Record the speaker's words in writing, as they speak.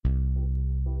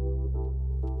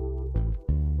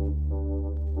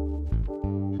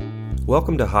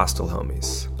Welcome to Hostel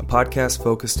Homies, a podcast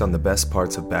focused on the best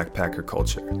parts of backpacker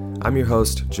culture. I'm your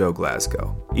host, Joe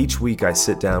Glasgow. Each week I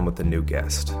sit down with a new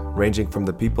guest, ranging from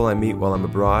the people I meet while I'm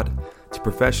abroad to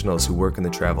professionals who work in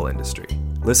the travel industry.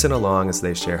 Listen along as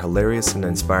they share hilarious and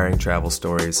inspiring travel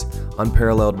stories,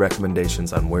 unparalleled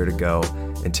recommendations on where to go,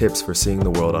 and tips for seeing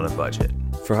the world on a budget.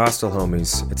 For Hostel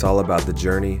Homies, it's all about the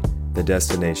journey, the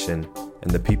destination, and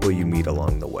the people you meet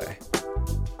along the way.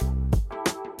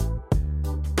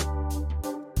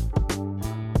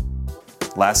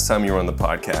 Last time you were on the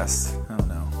podcast. Oh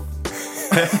no.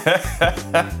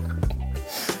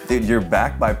 Dude, you're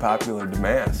back by popular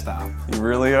demand. Stop. You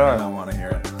really are. I don't want to hear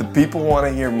it. The people want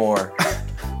to hear more.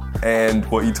 And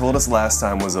what you told us last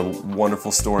time was a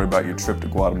wonderful story about your trip to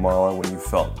Guatemala when you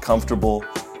felt comfortable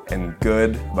and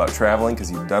good about traveling because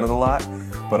you've done it a lot.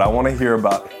 But I want to hear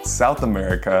about South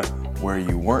America where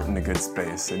you weren't in a good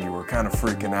space and you were kind of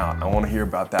freaking out. I want to hear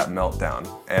about that meltdown.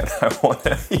 And I want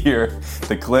to hear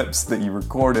the clips that you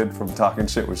recorded from Talking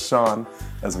Shit with Sean,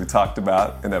 as we talked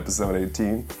about in episode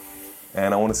 18.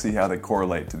 And I want to see how they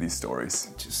correlate to these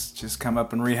stories. Just come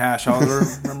up and rehash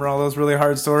remember all those really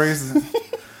hard stories?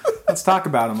 Let's talk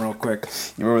about them real quick.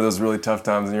 You remember those really tough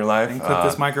times in your life? And clip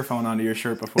this microphone onto your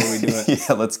shirt before we do it.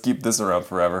 Yeah, let's keep this around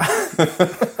forever.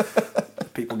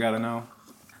 People got to know.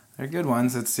 They're good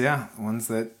ones. It's, ones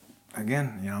that,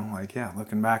 again,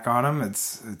 looking back on them,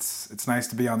 it's nice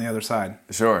to be on the other side.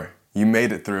 Sure. You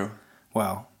made it through.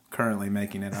 Well, currently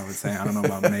making it, I would say. I don't know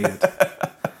about made it.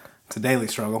 It's a daily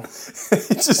struggle.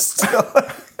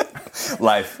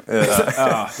 Life.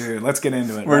 Oh, dude, let's get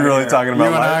into it. We're really talking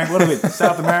about life? What are we,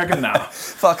 South America? No.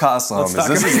 Fuck hostel homies.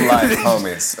 This is life,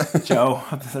 homies. Joe,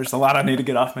 there's a lot I need to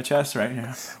get off my chest right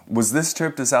here. Was this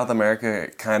trip to South America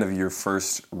kind of your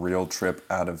first real trip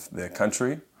out of the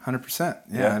country? 100%.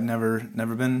 Yeah, I've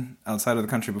never been outside of the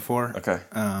country before. Okay.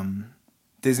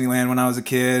 Disneyland when I was a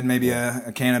kid, maybe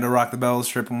a Canada Rock the Bells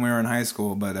trip when we were in high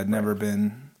school, but I'd never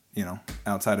been,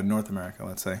 outside of North America,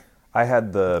 let's say. I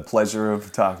had the pleasure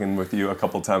of talking with you a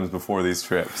couple times before these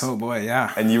trips. Oh boy,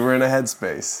 yeah. And you were in a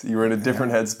headspace. You were in a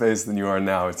different headspace than you are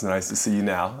now. It's nice to see you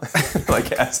now,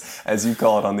 like as you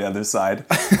call it on the other side.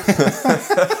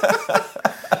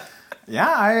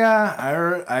 Yeah,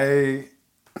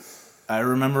 I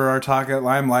remember our talk at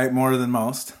Limelight more than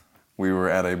most. We were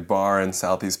at a bar in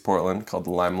Southeast Portland called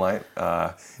the Limelight.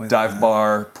 Dive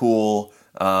bar, pool.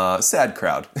 Sad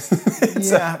crowd.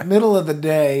 Middle of the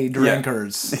day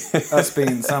drinkers. Yeah. Us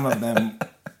being some of them.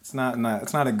 It's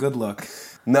not a good look.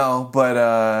 No,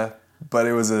 but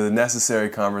it was a necessary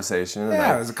conversation.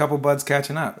 Yeah, it was a couple buds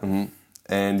catching up. Mm-hmm.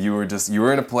 And you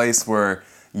were in a place where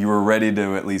you were ready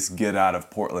to at least get out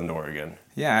of Portland, Oregon.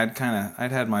 Yeah,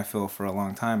 I'd had my fill for a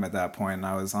long time at that point, and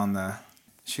I was on the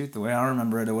way I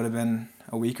remember it would have been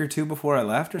a week or two before I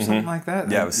left or something like that.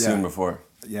 Yeah, it was soon before.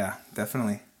 Yeah,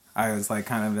 definitely. I was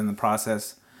kind of in the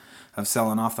process of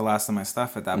selling off the last of my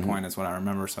stuff at that point is what I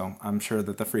remember. So I'm sure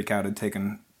that the freak out had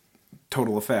taken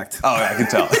total effect. Oh, I can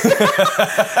tell.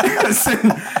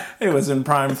 It was in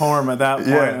prime form at that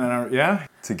point. Yeah.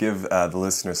 To give the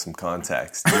listeners some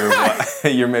context,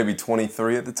 you're maybe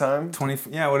 23 at the time? 20.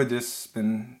 Yeah, I would have just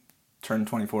turned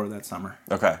 24 that summer.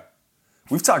 Okay.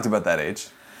 We've talked about that age.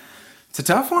 It's a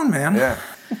tough one, man. Yeah.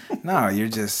 No, you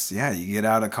get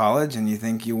out of college and you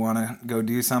think you want to go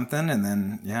do something. And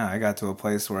then, I got to a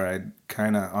place where I'd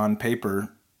kind of on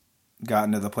paper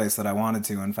gotten to the place that I wanted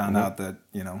to and found out that,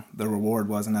 the reward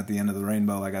wasn't at the end of the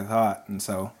rainbow like I thought. And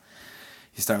so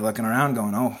you start looking around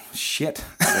going, oh, shit.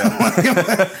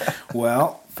 Yeah.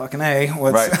 Well, fucking A,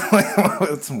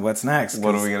 what's next?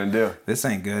 What are we going to do? This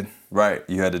ain't good. Right.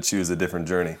 You had to choose a different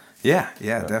journey. Yeah,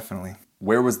 definitely.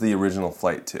 Where was the original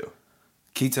flight to?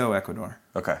 Quito, Ecuador.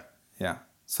 Okay. Yeah.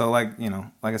 So like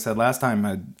I said last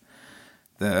time,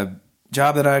 the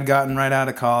job that I had gotten right out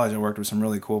of college, I worked with some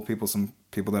really cool people, some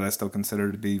people that I still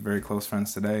consider to be very close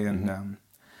friends today. And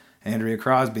Andrea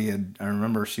Crosby, I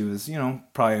remember she was,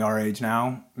 probably our age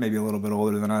now, maybe a little bit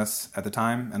older than us at the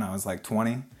time. And I was like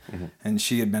 20. Mm-hmm. And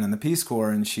she had been in the Peace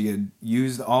Corps and she had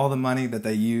used all the money that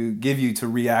they give you to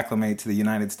reacclimate to the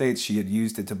United States. She had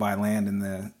used it to buy land in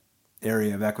the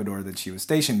area of Ecuador that she was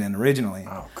stationed in originally.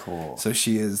 Oh, cool. So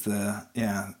she is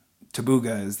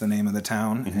Tabuga is the name of the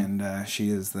town, and she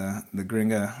is the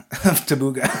gringa of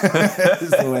Tabuga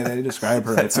is the way they describe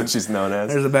her. That's what she's known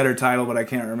as. There's a better title, but I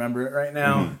can't remember it right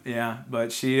now. Mm-hmm. Yeah,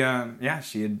 but she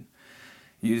had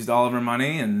used all of her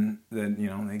money and that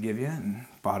they give you and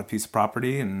bought a piece of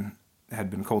property and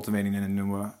had been cultivating it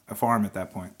into a farm at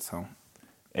that point. So.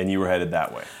 And you were headed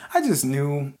that way. I just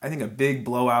knew, I think a big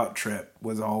blowout trip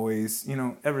was always,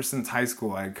 ever since high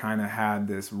school, I kind of had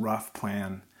this rough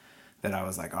plan that I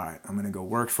was like, all right, I'm going to go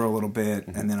work for a little bit,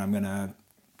 and then I'm going to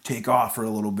take off for a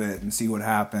little bit and see what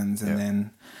happens. And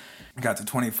then I got to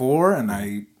 24, and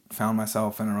I found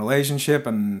myself in a relationship,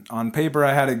 and on paper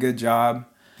I had a good job,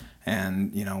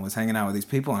 and, you know, was hanging out with these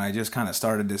people, and I just kind of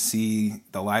started to see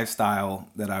the lifestyle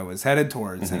that I was headed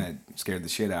towards, and it scared the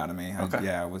shit out of me.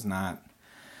 I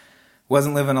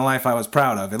wasn't living a life I was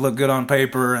proud of. It looked good on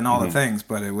paper and all the things,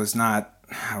 but I was not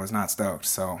stoked.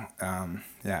 So, kind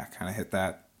of hit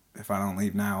that, if I don't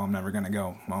leave now, I'm never going to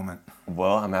go moment.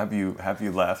 Well, I'm happy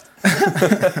you left.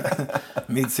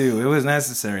 Me too. It was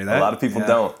necessary. A lot of people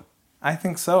don't. I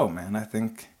think so, man. I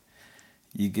think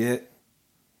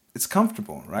it's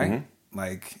comfortable, right?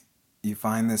 Like, you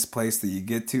find this place that you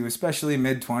get to, especially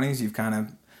mid-20s, you've kind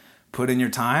of put in your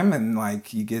time, and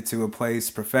like you get to a place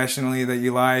professionally that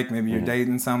you like. Maybe you're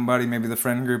dating somebody, maybe the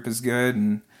friend group is good,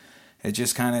 and it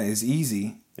just kind of is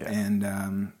easy,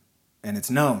 and it's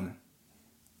known.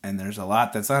 And there's a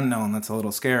lot that's unknown that's a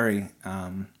little scary,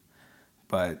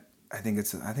 but I think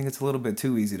it's a little bit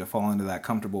too easy to fall into that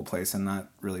comfortable place and not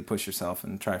really push yourself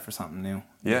and try for something new,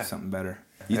 something better.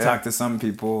 You talk to some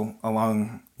people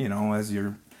along, you know, as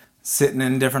you're sitting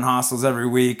in different hostels every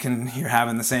week, and you're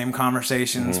having the same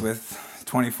conversations with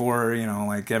 24, you know,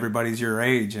 like everybody's your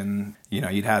age, and, you know,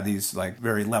 you'd have these like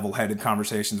very level-headed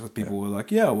conversations with people who were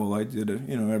like, I did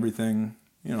everything.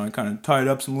 You know, I kind of tied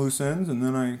up some loose ends, and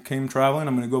then I came traveling.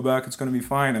 I'm going to go back. It's going to be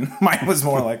fine. And mine was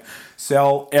more like,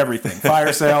 sell everything.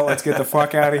 Fire sale. Let's get the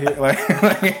fuck out of here. Like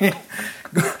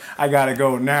I got to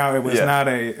go now. It was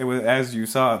it was, as you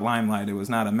saw at Limelight, it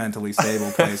was not a mentally stable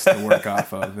place to work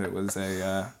off of. It was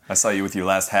I saw you with your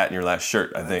last hat and your last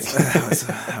shirt, I think.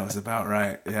 That was about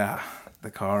right. Yeah.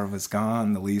 The car was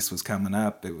gone. The lease was coming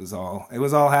up. It was all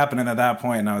happening at that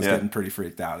point, and I was getting pretty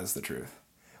freaked out, is the truth.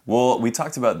 Well, we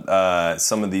talked about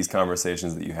some of these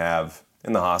conversations that you have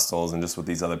in the hostels and just with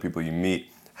these other people you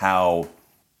meet, how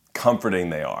comforting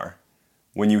they are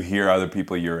when you hear other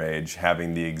people your age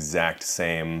having the exact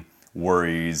same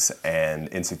worries and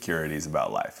insecurities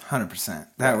about life. 100%.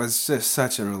 That was just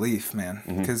such a relief, man.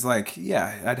 Because,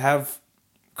 I'd have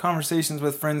conversations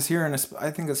with friends here, and I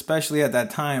think especially at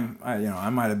that time, I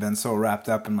might have been so wrapped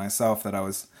up in myself that I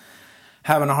was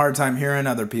having a hard time hearing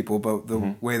other people, but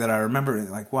the way that I remember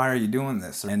it, like, why are you doing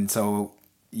this? And so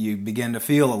you begin to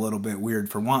feel a little bit weird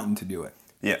for wanting to do it.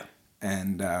 Yeah.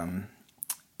 And,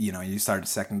 you start to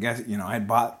second guess. I had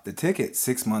bought the ticket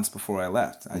 6 months before I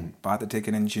left. I bought the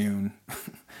ticket in June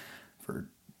for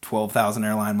 12,000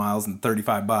 airline miles and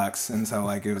 $35. And so,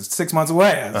 it was 6 months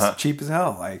away. It was cheap as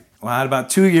hell. I had about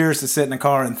 2 years to sit in a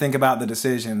car and think about the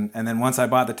decision. And then once I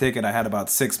bought the ticket, I had about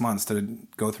 6 months to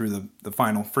go through the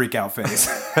final freak out phase.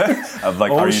 Of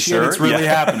are you sure? It's really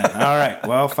happening. All right.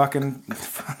 Well, fucking,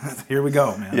 here we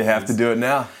go, man. You have to do it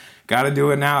now. Got to do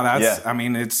it now.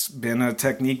 It's been a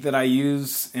technique that I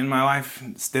use in my life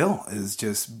still, is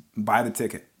just buy the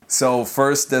ticket. So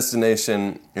first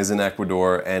destination is in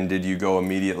Ecuador, and did you go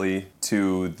immediately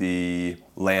to the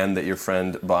land that your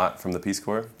friend bought from the Peace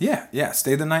Corps? Yeah.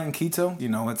 Stayed the night in Quito.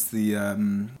 It's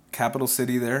the capital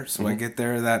city there, so I get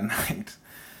there that night.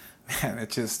 Man,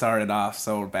 it just started off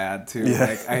so bad, too.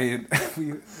 Yeah. I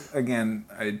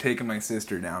had taken my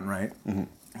sister down, right?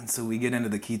 And so we get into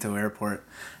the Quito airport.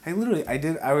 I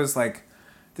was like,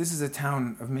 this is a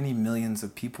town of many millions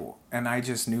of people, and I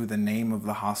just knew the name of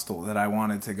the hostel that I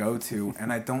wanted to go to,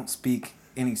 and I don't speak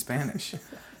any Spanish.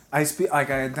 I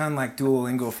had done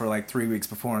Duolingo for 3 weeks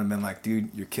before and been like, dude,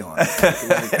 you're killing it.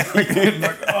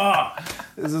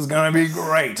 This is gonna be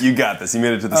great. You got this. You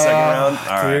made it to the second round?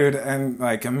 All dude, right.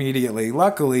 And immediately,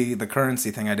 luckily, the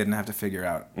currency thing I didn't have to figure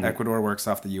out. Ecuador works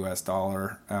off the US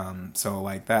dollar. So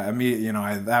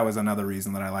that, that was another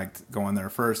reason that I liked going there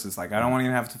first, is I don't want to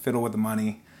even have to fiddle with the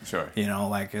money. Sure.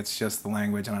 It's just the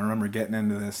language. And I remember getting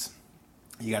into this.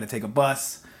 You got to take a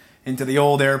bus into the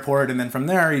old airport, and then from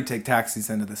there you take taxis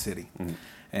into the city.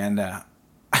 And I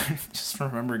just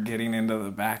remember getting into the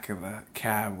back of the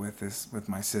cab with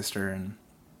my sister, and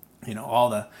all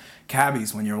the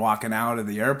cabbies, when you're walking out of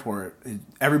the airport,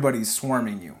 everybody's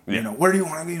swarming you. Where do you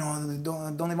want to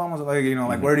go? Donde vamos? Where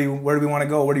do we want to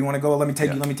go? Where do you want to go? Let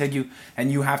me take you.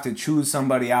 And you have to choose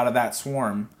somebody out of that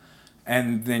swarm,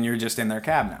 and then you're just in their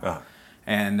cab now.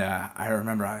 And I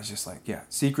remember I was just like,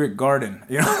 Secret Garden,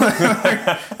 El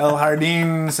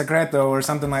Jardín Secreto or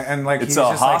something like. And it's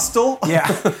a hostel.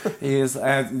 He is,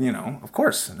 of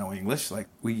course, no English.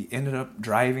 We ended up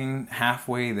driving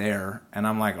halfway there, and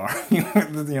I'm like,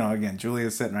 again,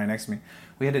 Julia's sitting right next to me.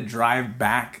 We had to drive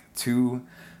back to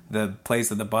the place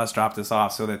that the bus dropped us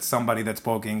off so that somebody that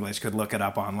spoke English could look it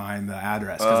up online, the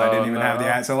address, because I didn't even have the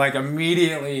address. So like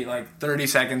immediately, like 30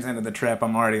 seconds into the trip,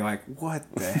 I'm already like, what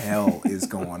the hell is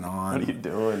going on? What are you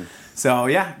doing? So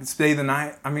yeah, stay the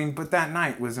night. I mean, but that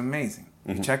night was amazing.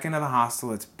 You check into the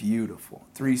hostel, it's beautiful.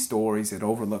 3 stories, it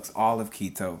overlooks all of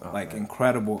Quito.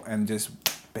 Incredible, and just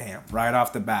bam, right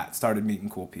off the bat, started meeting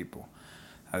cool people.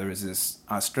 There was this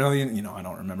Australian, I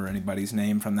don't remember anybody's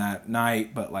name from that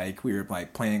night, but like we were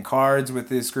like playing cards with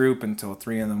this group until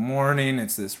 3 a.m.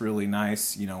 It's this really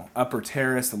nice, upper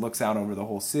terrace that looks out over the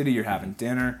whole city. You're having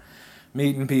dinner,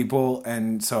 meeting people,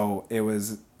 and so it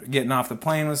was, getting off the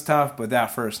plane was tough, but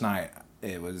that first night,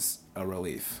 it was a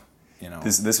relief,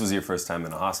 This was your first time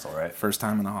in a hostel, right? First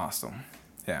time in a hostel,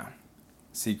 yeah.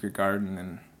 Secret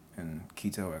Garden in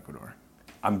Quito, Ecuador.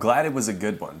 I'm glad it was a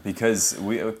good one, because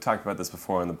we've talked about this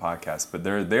before on the podcast, but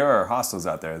there are hostels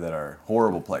out there that are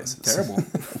horrible places. Terrible.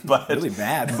 But really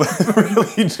bad. But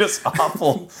really just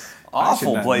awful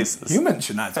places. Humans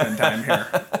should not spend time here.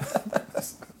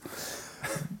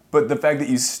 But the fact that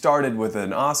you started with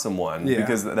an awesome one,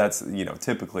 because that's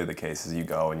typically the case, is you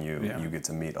go and you get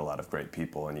to meet a lot of great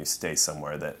people, and you stay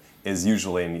somewhere that is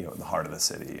usually in the heart of the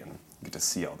city, and you get to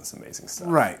see all this amazing stuff.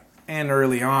 Right. And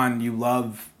early on, you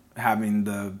love having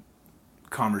the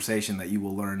conversation that you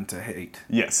will learn to hate.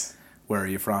 Yes. Where are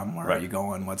you from? Where are you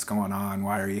going? What's going on?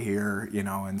 Why are you here?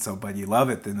 And so, but you love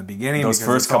it in the beginning. Those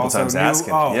first couple times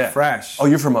asking. Fresh. Oh,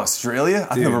 you're from Australia?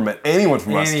 I've never met anyone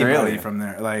from Australia. Anybody from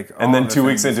there. And then 2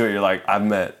 weeks into it, you're like, I've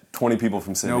met 20 people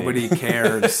from Sydney. Nobody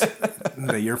cares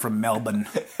that you're from Melbourne.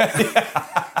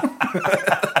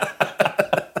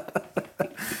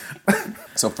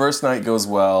 So first night goes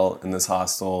well in this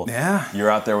hostel. Yeah. You're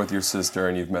out there with your sister,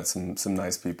 and you've met some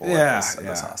nice people at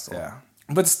this hostel. Yeah.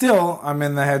 But still, I'm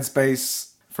in the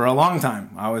headspace for a long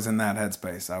time. I was in that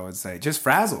headspace, I would say. Just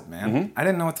frazzled, man. I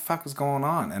didn't know what the fuck was going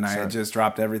on, and I had just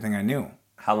dropped everything I knew.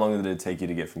 How long did it take you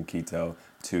to get from Quito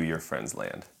to your friend's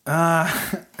land?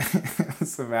 It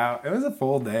was a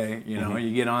full day.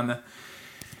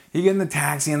 You get in the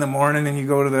taxi in the morning and you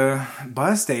go to the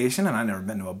bus station, and I've never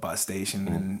been to a bus station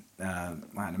in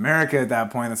Latin America at that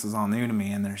point. This was all new to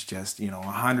me, and there's just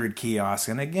 100 kiosks,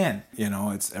 and again,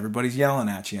 it's everybody's yelling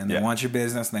at you, and they want your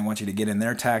business, and they want you to get in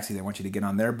their taxi, they want you to get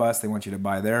on their bus, they want you to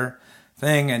buy their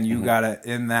thing, and you gotta,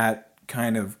 in that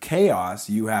kind of chaos,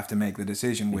 you have to make the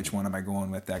decision, which one am I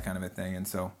going with, that kind of a thing. And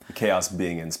so chaos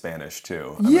being in Spanish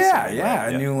too.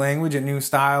 A new language, a new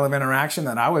style of interaction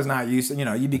that I was not used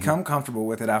to. You become comfortable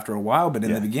with it after a while, but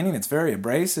in the beginning it's very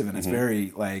abrasive, and it's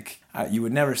very like you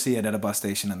would never see it at a bus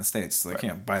station in the States.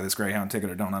 Like, buy this Greyhound ticket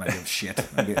or don't. I give a shit.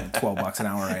 I'm getting $12 an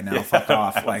hour right now. Fuck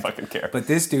off. Like, I don't fucking care. But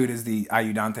this dude is the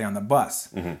ayudante on the bus,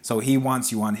 so he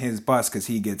wants you on his bus because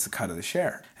he gets a cut of the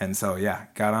share. And so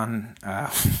got on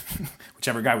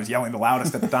whichever guy was yelling the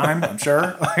loudest at the time. I'm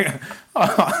sure.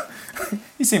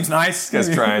 He seems nice. This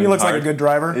guy's trying he looks hard. like a good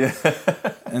driver. Yeah.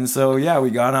 And so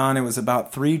we got on. It was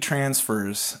about 3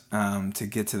 transfers to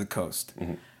get to the coast.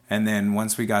 And then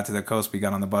once we got to the coast, we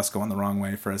got on the bus going the wrong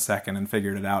way for a second and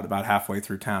figured it out about halfway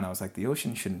through town. I was like, the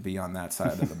ocean shouldn't be on that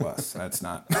side of the bus. That's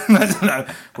not,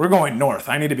 we're going north.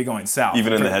 I need to be going south.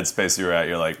 Even in the headspace you're at,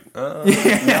 you're like,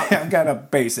 I've got a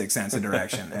basic sense of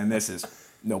direction, and this is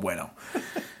no bueno.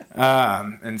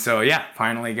 And so,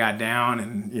 finally got down,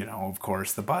 and, of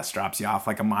course, the bus drops you off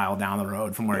like a mile down the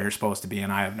road from where you're supposed to be,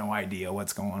 and I have no idea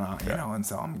what's going on, and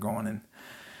so I'm going and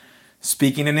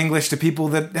speaking in English to people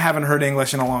that haven't heard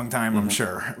English in a long time, I'm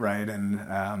sure, right?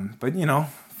 And but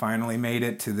finally made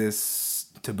it to this.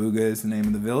 Tabuga is the name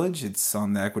of the village. It's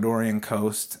on the Ecuadorian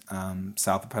coast,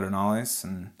 south of Pedernales,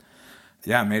 and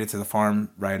I made it to the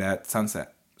farm right at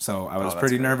sunset. So I was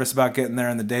pretty nervous about getting there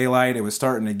in the daylight. It was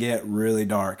starting to get really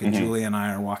dark, and Julie and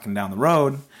I are walking down the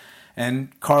road,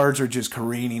 and cars are just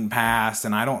careening past,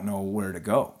 and I don't know where to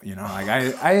go. I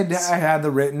had the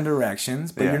written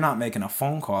directions, but you're not making a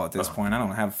phone call at this point.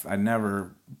 I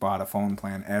never bought a phone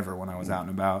plan ever when I was out and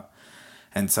about.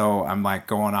 And so I'm like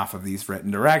going off of these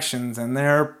written directions, and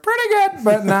they're pretty good,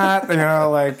 but not,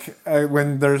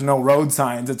 when there's no road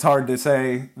signs, it's hard to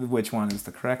say which one is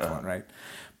the correct one, right?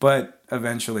 But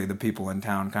eventually the people in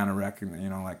town kind of reckon,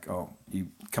 you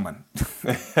come on.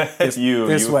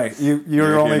 this way.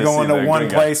 You're only going to one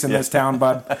place in this town,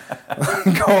 bud.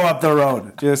 Go up the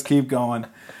road. Just keep going.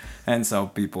 And so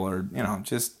people are,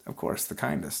 just, of course, the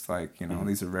kindest.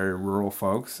 These are very rural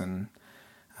folks, and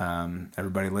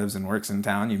everybody lives and works in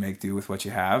town. You make do with what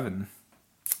you have.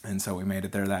 And so we made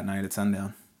it there that night at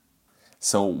sundown.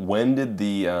 So when did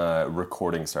the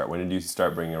recording start? When did you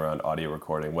start bringing around audio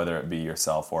recording, whether it be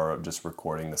yourself or just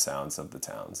recording the sounds of the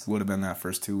towns? Would have been that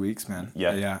first 2 weeks, man.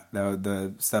 Yeah. Yeah.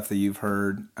 The stuff that you've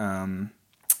heard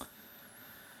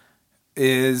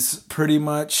is pretty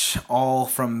much all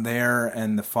from there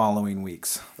and the following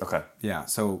weeks. Okay. Yeah.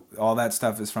 So all that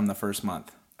stuff is from the first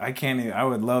month. I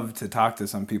would love to talk to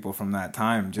some people from that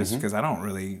time just because I don't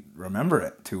really remember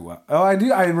it too well. Oh, I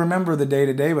do. I remember the day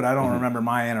to day, but I don't remember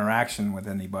my interaction with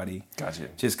anybody. Gotcha.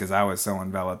 Just because I was so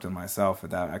enveloped in myself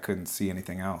that I couldn't see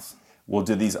anything else. Well,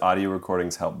 do these audio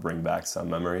recordings help bring back some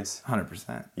memories?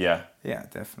 100%. Yeah. Yeah,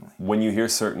 definitely. When you hear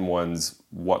certain ones,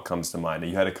 what comes to mind?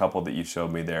 You had a couple that you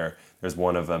showed me there. There's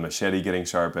one of a machete getting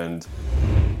sharpened.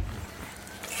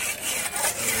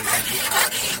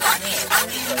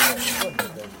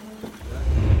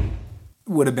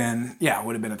 Would have been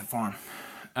at the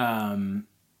farm.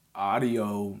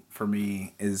 Audio for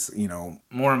me is,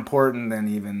 more important than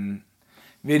even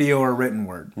video or written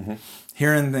word.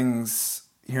 Hearing things,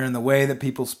 hearing the way that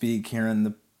people speak, hearing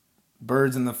the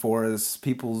birds in the forest,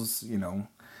 people's,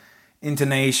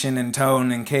 intonation and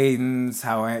tone and cadence,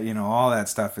 how, all that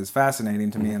stuff is fascinating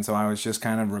to me. And so I was just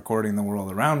kind of recording the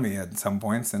world around me at some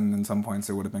points, and in some points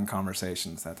it would have been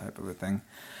conversations, that type of a thing.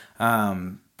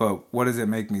 But what does it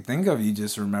make me think of? You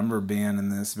just remember being in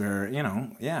this very,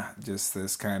 just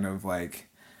this kind of like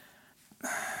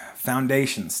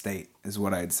foundation state is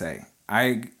what I'd say.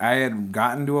 I had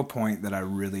gotten to a point that I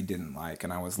really didn't like,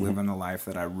 and I was living a life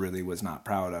that I really was not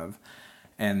proud of.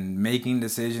 And making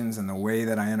decisions and the way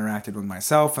that I interacted with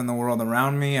myself and the world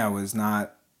around me, I was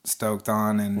not stoked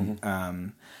on.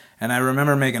 And I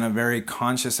remember making a very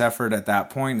conscious effort at that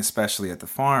point, especially at the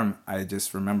farm. I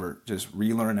just remember just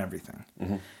relearn everything.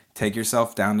 Take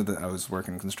yourself down to I was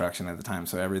working construction at the time,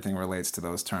 so everything relates to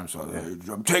those terms. So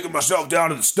I'm taking myself down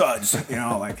to the studs,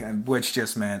 which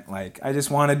just meant I just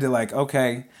wanted to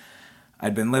okay,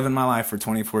 I'd been living my life for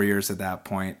 24 years at that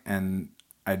point, and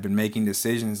I'd been making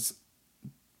decisions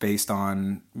based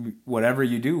on whatever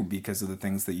you do because of the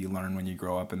things that you learn when you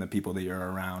grow up and the people that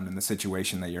you're around and the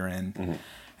situation that you're in.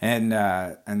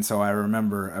 And so I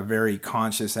remember a very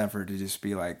conscious effort to just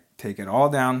be take it all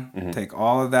down, take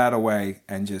all of that away,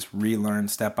 and just relearn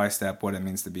step by step what it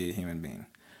means to be a human being.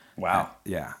 Wow.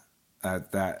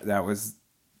 That was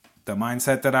the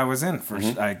mindset that I was in.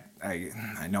 First,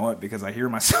 I know it because I hear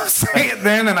myself say it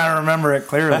then, and I remember it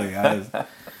clearly.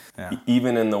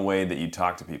 Even in the way that you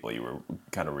talk to people, you were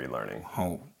kind of relearning.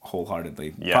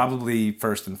 Wholeheartedly. Yeah. Probably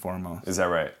first and foremost. Is that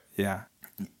right? Yeah.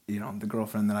 The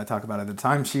girlfriend that I talk about at the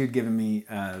time, she had given me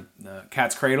the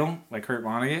Cat's Cradle, like Kurt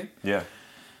Vonnegut. Yeah.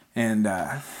 And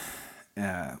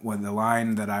when the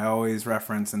line that I always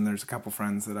reference, and there's a couple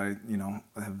friends that I,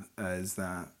 have, is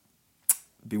that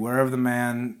beware of the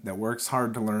man that works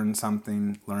hard to learn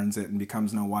something, learns it, and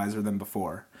becomes no wiser than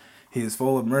before. He is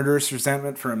full of murderous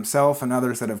resentment for himself and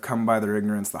others that have come by their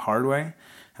ignorance the hard way.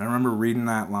 And I remember reading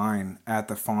that line at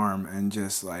the farm and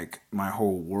just my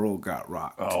whole world got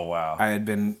rocked. Oh, wow. I had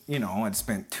been, I'd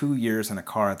spent 2 years in a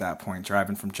car at that point,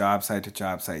 driving from job site to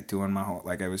job site, doing my whole,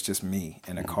 it was just me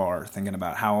in a car, thinking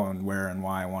about how and where and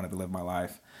why I wanted to live my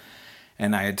life.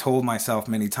 And I had told myself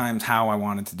many times how I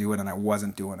wanted to do it, and I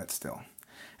wasn't doing it still.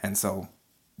 And so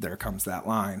there comes that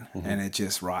line, and it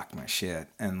just rocked my shit.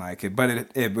 And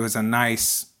it was a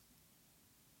nice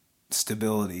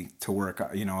stability to work,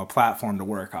 a platform to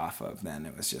work off of. Then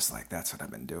it was just that's what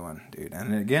I've been doing, dude.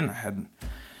 And again, I had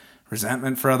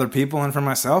resentment for other people and for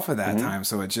myself at that time,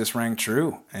 so it just rang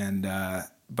true. And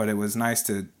but it was nice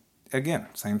to, again,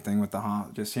 same thing with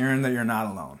just hearing that you're not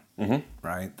alone.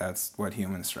 Right? That's what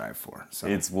humans strive for. So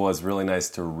it's really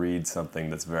nice to read something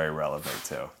that's very relevant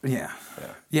too. Yeah.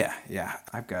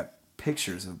 I've got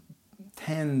pictures of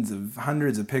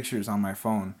hundreds of pictures on my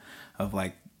phone of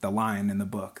the line in the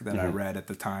book that I read at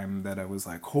the time that I was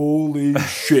holy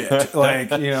shit. This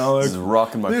is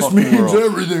rocking my fucking world. This means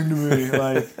everything to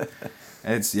me.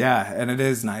 It's, and it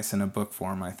is nice in a book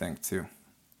form, I think, too.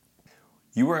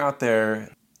 You were out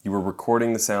there, you were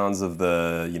recording the sounds of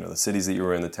the cities that you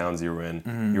were in, the towns you were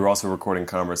in. You were also recording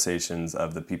conversations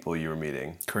of the people you were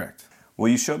meeting. Correct.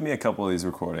 Well, you showed me a couple of these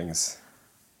recordings.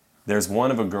 There's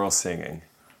one of a girl singing.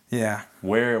 Yeah.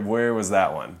 Where was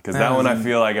that one? Because that one, I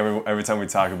feel like every time we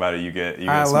talk about it, you get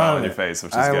a smile on your face,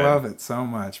 which is good. I love it so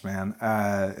much, man.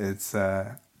 It's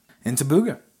in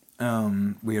Tabuga.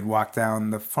 We had walked down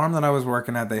the farm that I was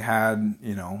working at. They had,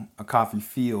 a coffee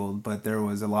field, but there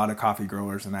was a lot of coffee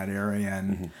growers in that area.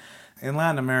 And in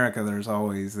Latin America, there's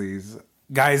always these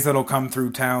guys that'll come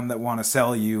through town that want to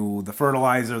sell you the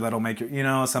fertilizer that'll make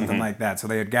something like that. So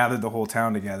they had gathered the whole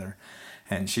town together,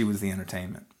 and she was the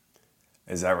entertainment.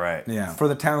 Is that right? Yeah, for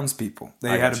the townspeople. They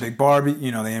I had a gotcha. big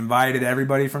barbecue. They invited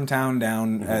everybody from town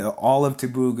down. All of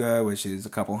Tubuga, which is a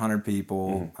couple hundred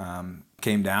people,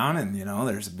 came down, and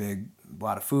there's a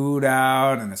lot of food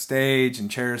out and a stage and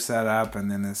chairs set up,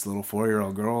 and then this little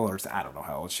 4-year-old girl, or I don't know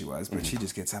how old she was, but she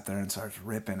just gets up there and starts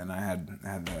ripping, and I had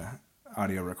the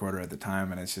audio recorder at the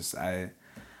time, and it's just I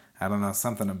don't know,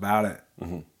 something about it.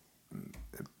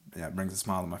 It brings a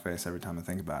smile to my face every time I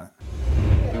think about it.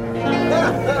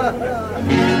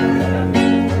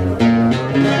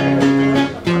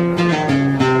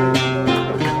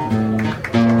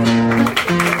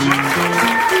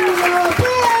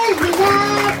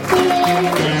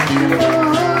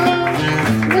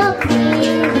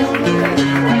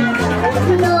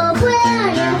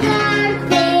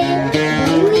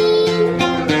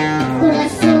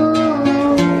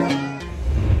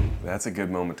 That's a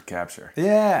good moment to capture.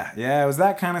 Yeah, it was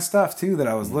that kind of stuff too that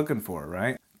I was looking for,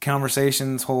 right?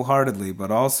 Conversations wholeheartedly,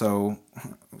 but also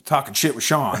talking shit with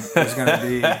Sean.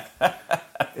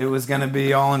 It was gonna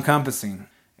be all encompassing.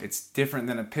 It's different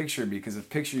than a picture, because a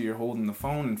picture you're holding the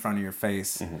phone in front of your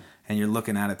face and you're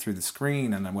looking at it through the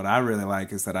screen. And what I really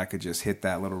like is that I could just hit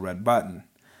that little red button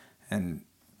and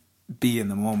be in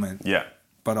the moment. Yeah.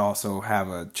 But also have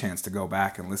a chance to go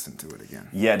back and listen to it again.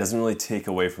 Yeah, it doesn't really take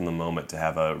away from the moment to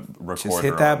have a recorder. Just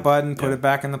hit that button, put Yeah. it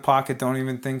back in the pocket. Don't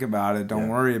even think about it. Don't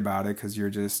worry about it, because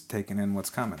you're just taking in what's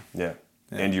coming. Yeah.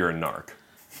 And you're a narc.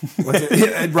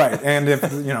 Yeah, right. And if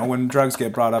when drugs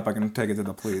get brought up, I can take it to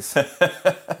the police.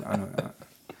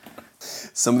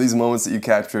 Some of these moments that you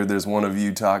captured, there's one of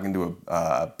you talking to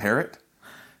a parrot.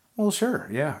 Well, sure.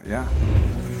 Yeah.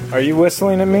 Are you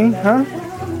whistling at me, huh?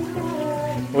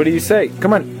 What do you say?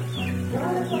 Come on.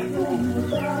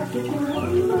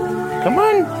 Come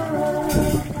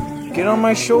on. Get on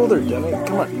my shoulder, dummy.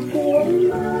 Come on.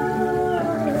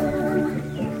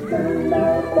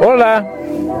 Hola.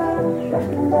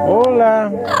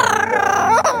 Hola.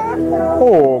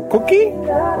 Oh, cookie?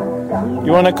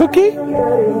 You want a cookie?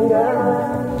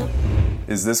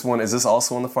 Is this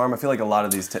also on the farm? I feel like a lot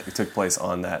of these took place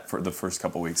on that for the first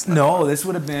couple weeks. No, this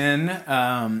would have been...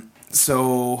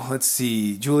 So let's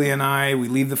see. Julia and I, we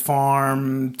leave the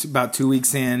farm about 2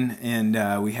 weeks in, and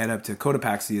we head up to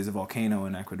Cotopaxi, is a volcano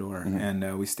in Ecuador,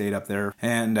 and we stayed up there.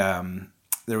 And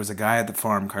there was a guy at the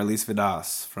farm, Carlis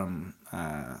Vidas, from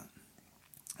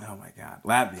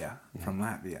Latvia, from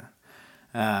Latvia.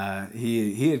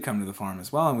 He had come to the farm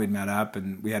as well, and we'd met up,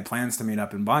 and we had plans to meet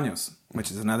up in Baños, which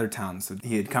is another town. So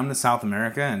he had come to South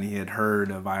America, and he had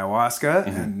heard of ayahuasca,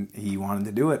 and he wanted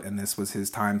to do it, and this was his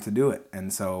time to do it.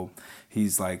 And so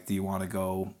he's like, do you want to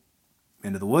go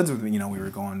into the woods with me? We were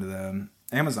going to the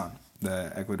Amazon,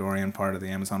 the Ecuadorian part of the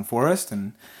Amazon forest,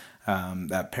 and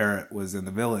that parrot was in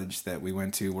the village that we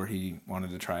went to where he wanted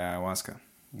to try ayahuasca.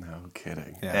 No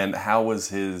kidding. Yeah. And how was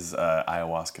his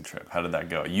ayahuasca trip? How did that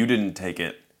go? You didn't take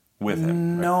it with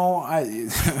him, right? No, I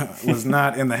was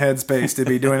not in the headspace to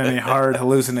be doing any hard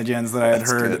hallucinogens that I had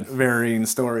heard varying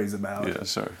stories about. Yeah,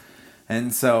 sure.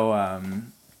 And so,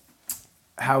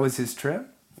 how was his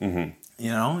trip? He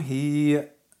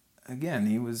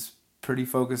was pretty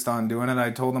focused on doing it. I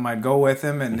told him I'd go with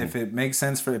him, and if it makes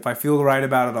sense if I feel right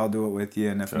about it, I'll do it with you.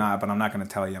 And if not, but I'm not going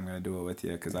to tell you I'm going to do it with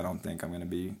you, because I don't think I'm going to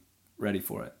be ready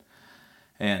for it.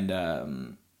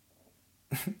 And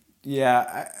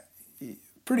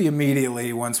pretty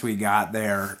immediately once we got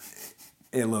there,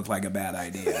 it looked like a bad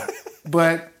idea.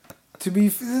 But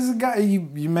this is a guy,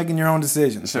 you're making your own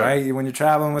decisions, sure. right? When you're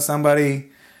traveling with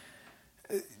somebody,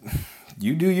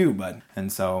 you do you, bud.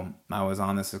 And so I was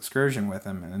on this excursion with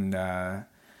him, and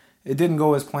it didn't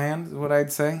go as planned, is what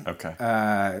I'd say. Okay.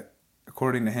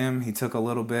 According to him, he took a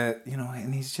little bit,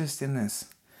 and he's just in this.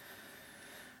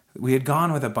 We had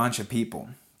gone with a bunch of people,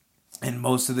 and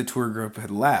most of the tour group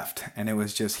had left, and it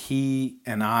was just he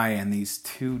and I and these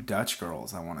 2 Dutch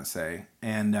girls, I want to say.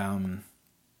 And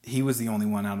he was the only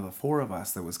one out of the 4 of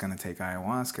us that was going to take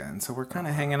ayahuasca. And so we're kind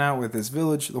of hanging out with this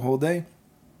village the whole day,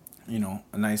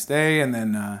 a nice day. And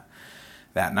then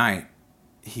that night,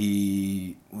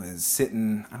 he was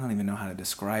sitting, I don't even know how to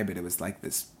describe it. It was like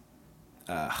this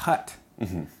hut,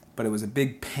 but it was a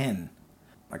big pen,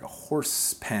 like a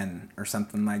horse pen or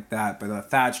something like that, but a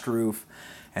thatched roof.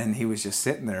 And he was just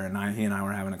sitting there, and he and I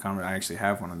were having a conversation. I actually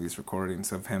have one of these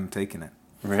recordings of him taking it.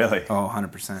 Really? Oh,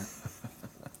 100%.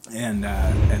 And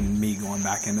me going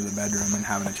back into the bedroom and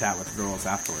having a chat with the girls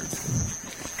afterwards.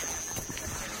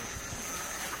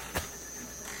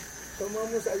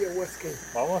 Tomamos ayahuasca.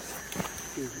 Vamos?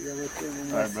 Sí, ya lo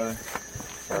tenemos. All right, brother.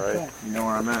 All right. You know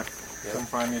where I'm at. Come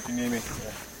find me if you need me.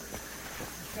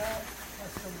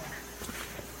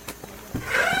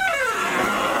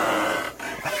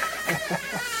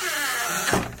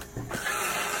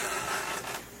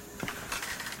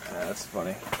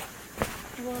 funny.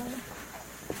 Well,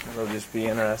 It'll just be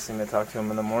interesting to talk to him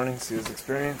in the morning, see his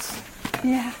experience.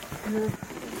 yeah.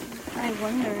 I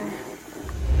wonder.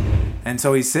 And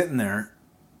so he's sitting there,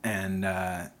 and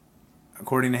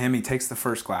according to him, he takes the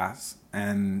first class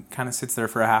and kind of sits there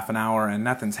for a half an hour, and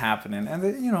nothing's happening. And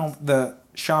the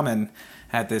shaman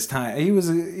at this time, he was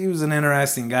an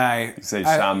interesting guy. You say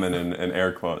shaman in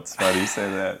air quotes. Why do you say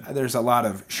that? There's a lot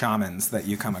of shamans that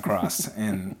you come across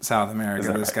in South America. Is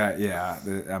that This right? guy, yeah.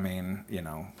 I mean,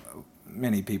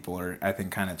 many people are, I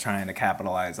think, kind of trying to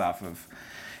capitalize off of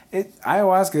it.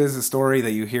 Ayahuasca is a story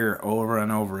that you hear over and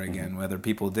over again, whether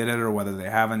people did it or whether they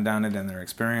haven't done it and their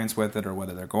experience with it or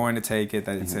whether they're going to take it.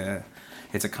 That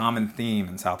it's a common theme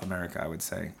in South America, I would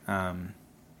say,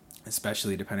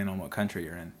 especially depending on what country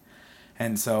you're in.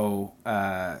 And so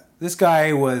this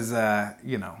guy was,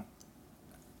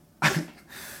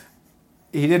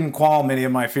 he didn't quell many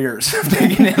of my fears of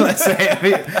taking it. Let's say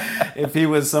if he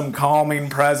was some calming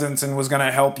presence and was going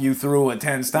to help you through a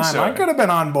tense time, Sure. I could have been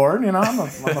on board. I'm a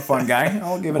fun guy.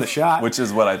 I'll give it a shot. Which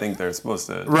is what I think they're supposed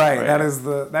to. Right.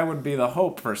 That would be the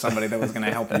hope for somebody that was going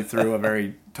to help you through a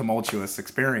very tumultuous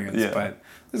experience. Yeah. But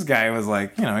this guy was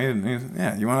like, you want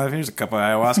to? Here's a cup of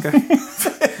ayahuasca.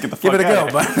 Get the Give fuck it a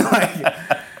out go. of here.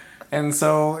 But and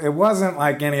so it wasn't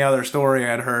like any other story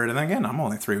I'd heard. And again, I'm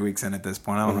only 3 weeks in at this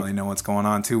point. I don't really know what's going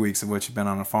on. 2 weeks of which have been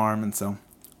on a farm, and so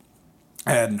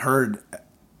I hadn't heard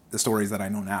the stories that I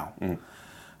know now.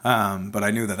 But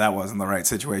I knew that wasn't the right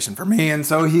situation for me. And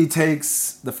so he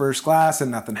takes the first class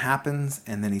and nothing happens.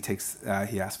 And then he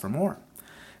asks for more.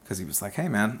 Because he was like, hey,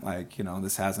 man,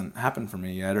 this hasn't happened for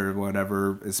me yet, or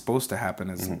whatever is supposed to happen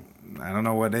is, I don't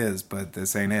know what is, but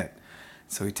this ain't it.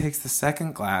 So he takes the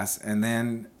second class, and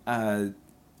then,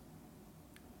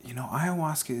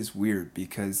 ayahuasca is weird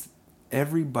because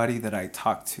everybody that I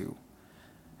talked to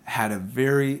had a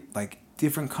very,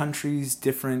 different countries,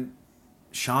 different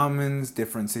shamans,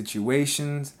 different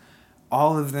situations.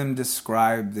 All of them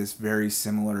describe this very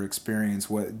similar experience.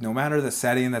 No matter the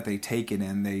setting that they take it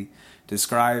in, they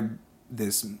describe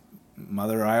this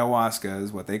Mother Ayahuasca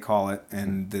is what they call it,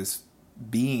 and this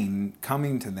being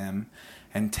coming to them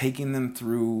and taking them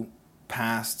through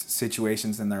past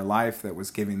situations in their life that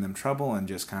was giving them trouble and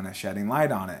just kind of shedding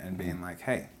light on it and being like,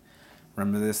 hey,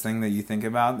 remember this thing that you think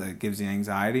about that gives you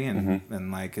anxiety and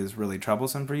is really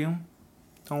troublesome for you?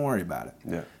 Don't worry about it.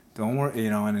 Yeah. Don't worry,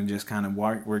 and it just kind of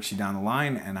works you down the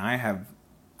line. And I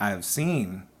have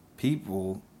seen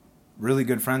people, really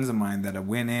good friends of mine, that have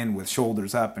went in with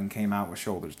shoulders up and came out with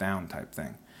shoulders down type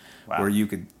thing. Wow. Where you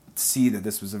could see that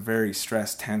this was a very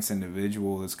stressed, tense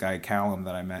individual. This guy Callum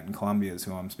that I met in Colombia is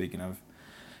who I'm speaking of,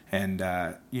 and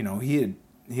he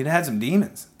had some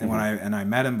demons. And when I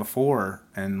met him before,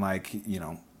 and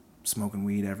smoking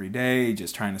weed every day,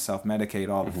 just trying to self-medicate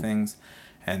all the things,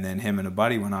 and then him and a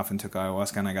buddy went off and took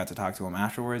ayahuasca, and I got to talk to him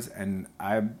afterwards, and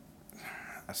I've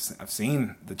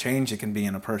seen the change it can be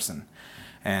in a person.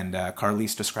 And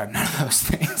Carlise described none of those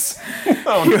things.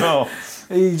 Oh no!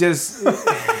 He just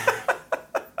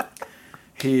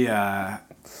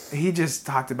he just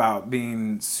talked about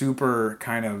being super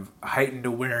kind of heightened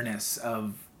awareness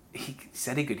of. He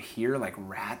said he could hear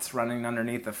rats running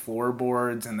underneath the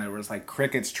floorboards, and there was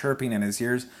crickets chirping in his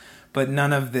ears, but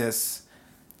none of this.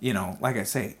 Like I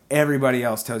say, everybody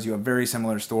else tells you a very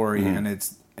similar story, and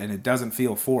it doesn't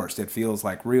feel forced. It feels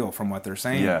real from what they're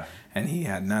saying. Yeah. And he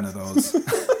had none of those.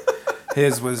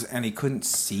 His was, and he couldn't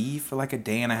see for a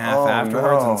day and a half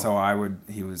afterwards. No. And so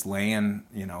he was laying,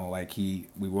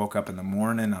 we woke up in the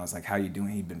morning. I was like, how you doing?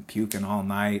 He'd been puking all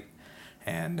night.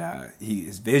 And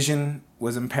his vision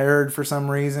was impaired for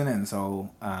some reason. And so,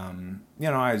 I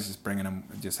was just bringing him,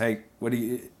 hey,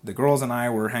 the girls and I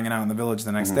were hanging out in the village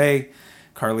the next day.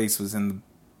 Carlise was in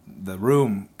the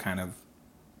room kind of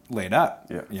laid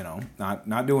up,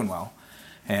 not doing well.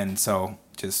 And so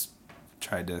just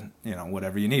tried to,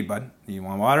 whatever you need, bud. You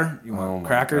want water? You want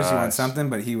crackers? You want something?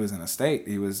 But he was in a state.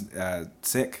 He was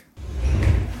sick.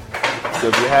 So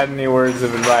if you had any words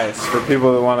of advice for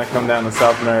people that want to come down to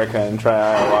South America and try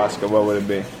ayahuasca, what would it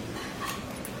be?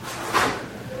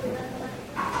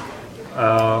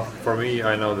 For me,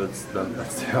 I know that's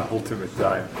the ultimate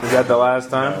time. Is that the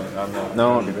last time? I'm not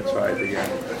No. going to try it again.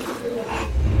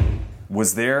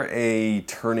 Was there a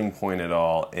turning point at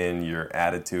all in your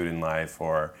attitude in life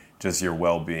or just your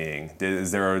well-being?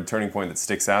 Is there a turning point that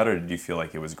sticks out, or did you feel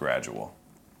like it was gradual?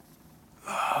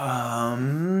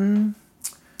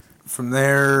 From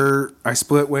there, I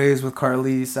split ways with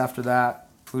Carlise after that.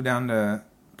 Flew down to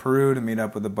Peru to meet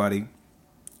up with a buddy.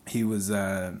 He was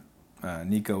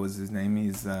Nico was his name.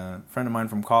 He's a friend of mine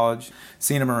from college.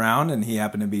 Seen him around, and he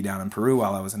happened to be down in Peru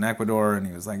while I was in Ecuador, and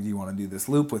he was like, do you want to do this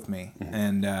loop with me? Mm-hmm.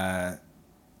 And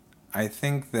I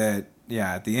think that,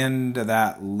 at the end of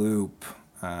that loop,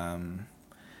 it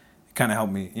kind of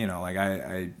helped me, like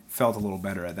I felt a little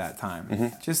better at that time.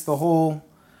 Mm-hmm. Just the whole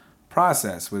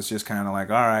process was just kind of like,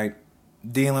 all right,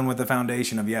 dealing with the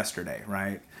foundation of yesterday,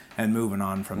 right? And moving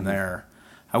on from there.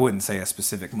 I wouldn't say a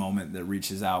specific moment that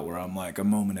reaches out where I'm like a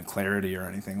moment of clarity or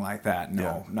anything like that.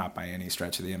 No, not by any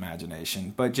stretch of the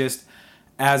imagination. But just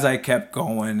as I kept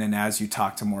going and as you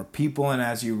talk to more people and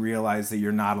as you realize that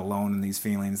you're not alone in these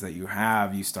feelings that you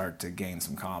have, you start to gain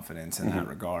some confidence in that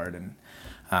regard. And,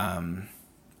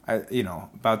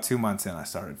 about 2 months in, I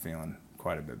started feeling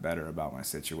quite a bit better about my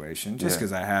situation just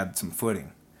because I had some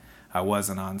footing. I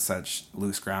wasn't on such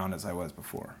loose ground as I was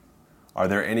before. Are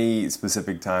there any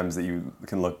specific times that you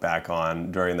can look back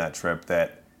on during that trip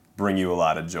that bring you a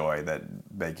lot of joy, that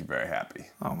make you very happy?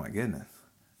 Oh, my goodness.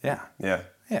 Yeah. Yeah.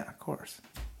 Yeah, of course.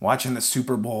 Watching the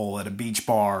Super Bowl at a beach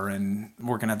bar and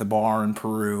working at the bar in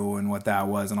Peru and what that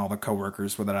was and all the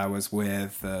coworkers that I was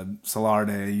with. Salar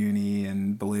de Uyuni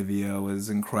in Bolivia was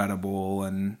incredible.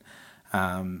 And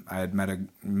I had met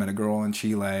a girl in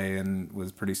Chile and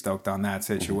was pretty stoked on that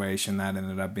situation. That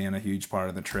ended up being a huge part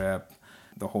of the trip.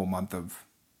 The whole month of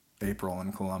April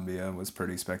in Colombia was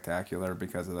pretty spectacular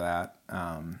because of that.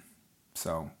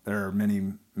 So there are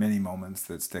many, many moments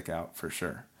that stick out for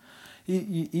sure.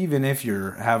 Even if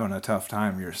you're having a tough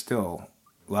time, you're still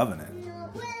loving it.